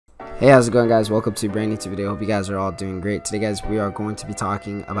Hey, how's it going, guys? Welcome to a brand new video. Hope you guys are all doing great. Today, guys, we are going to be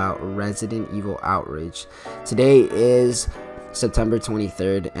talking about Resident Evil Outrage. Today is September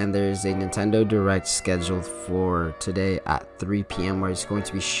 23rd, and there's a Nintendo Direct scheduled for today at 3 p.m. where it's going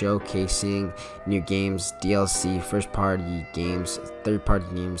to be showcasing new games, DLC, first-party games, third-party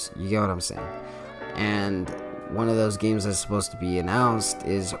games. You get what I'm saying? And one of those games that's supposed to be announced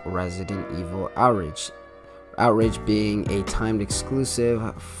is Resident Evil Outrage. Outrage being a timed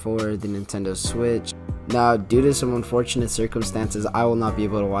exclusive for the Nintendo Switch. Now, due to some unfortunate circumstances, I will not be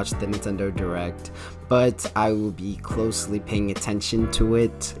able to watch the Nintendo Direct, but I will be closely paying attention to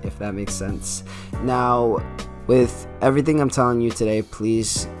it, if that makes sense. Now, with everything I'm telling you today,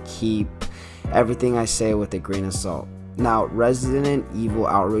 please keep everything I say with a grain of salt. Now, Resident Evil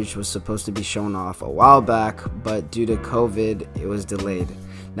Outrage was supposed to be shown off a while back, but due to COVID, it was delayed.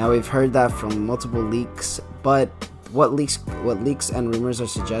 Now, we've heard that from multiple leaks, but what leaks and rumors are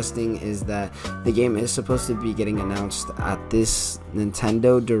suggesting is that the game is supposed to be getting announced at this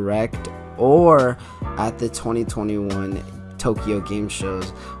Nintendo Direct or at the 2021 Tokyo Game Shows,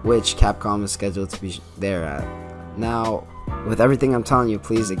 which Capcom is scheduled to be there at. Now, with everything I'm telling you,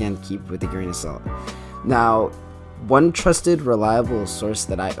 please again keep with a grain of salt. Now, one trusted, reliable source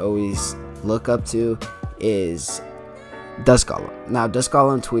that I always look up to is Duskgollum. Now,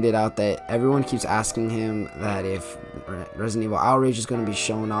 Duskgollum tweeted out that everyone keeps asking him that if Resident Evil Outrage is going to be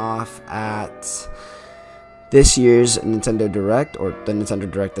shown off at this year's Nintendo Direct, or the Nintendo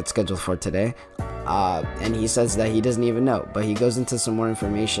Direct that's scheduled for today, and he says that he doesn't even know, but he goes into some more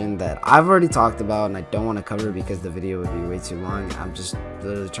information that I've already talked about and I don't want to cover because the video would be way too long. I'm just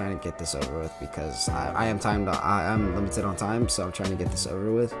literally trying to get this over with because I am limited on time, so I'm trying to get this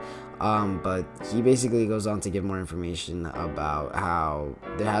over with. But he basically goes on to give more information about how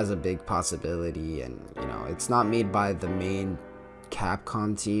there has a big possibility, and it's not made by the main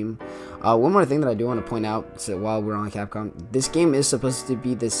Capcom team. One more thing that I do want to point out, so while we're on Capcom, this game is supposed to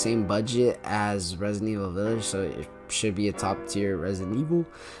be the same budget as Resident Evil Village, so it should be a top tier Resident Evil,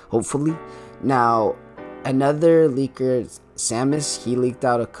 hopefully. Now, another leaker, Samus, he leaked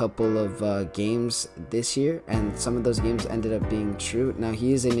out a couple of games this year, and some of those games ended up being true. Now,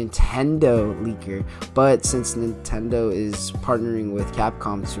 he is a Nintendo leaker, but since Nintendo is partnering with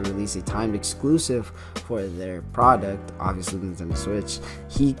Capcom to release a timed exclusive for their product, obviously Nintendo Switch,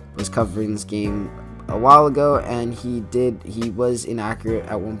 he was covering this game a while ago, and he was inaccurate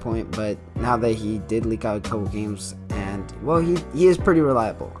at one point, but now that he did leak out a couple games, and well, he is pretty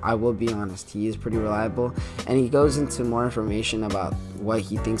reliable. I will be honest, he is pretty reliable, and he goes into more information about what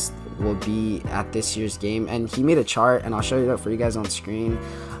he thinks will be at this year's game, and he made a chart, and I'll show you that for you guys on screen.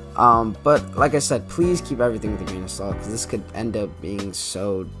 But like I said, please keep everything with a grain of salt, because this could end up being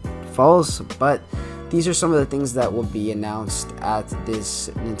so false, but these are some of the things that will be announced at this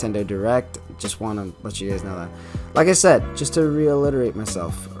Nintendo Direct. Just want to let you guys know that. Like I said, just to reiterate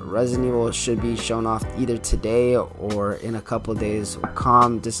myself, Resident Evil should be shown off either today or in a couple days.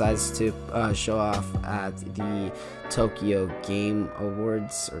 Capcom decides to show off at the Tokyo Game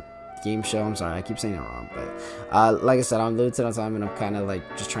Awards, or Game Show. I'm sorry, I keep saying it wrong, but like I said, I'm limited on time, and I'm kind of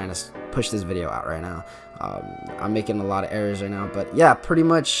like just trying to push this video out right now. I'm making a lot of errors right now, but yeah, pretty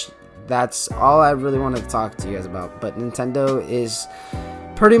much that's all I really wanted to talk to you guys about. But Nintendo is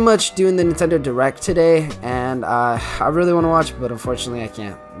pretty much doing the Nintendo Direct today, and I really want to watch, but unfortunately I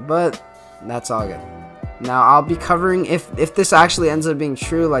can't. But that's all good. Now, I'll be covering, if this actually ends up being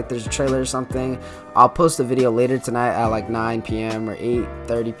true, like there's a trailer or something, I'll post a video later tonight at like 9 p.m. or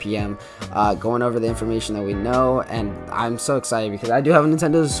 8:30 p.m. Going over the information that we know, and I'm so excited because I do have a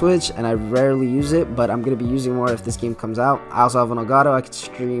Nintendo Switch and I rarely use it, but I'm going to be using more if this game comes out. I also have an Elgato, I can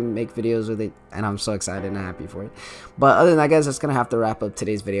stream, make videos with it, and I'm so excited and happy for it. But other than that, guys, that's going to have to wrap up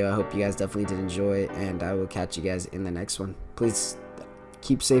today's video. I hope you guys definitely did enjoy it, and I will catch you guys in the next one. Please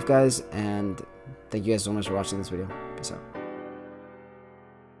keep safe, guys, and thank you guys so much for watching this video. Peace out.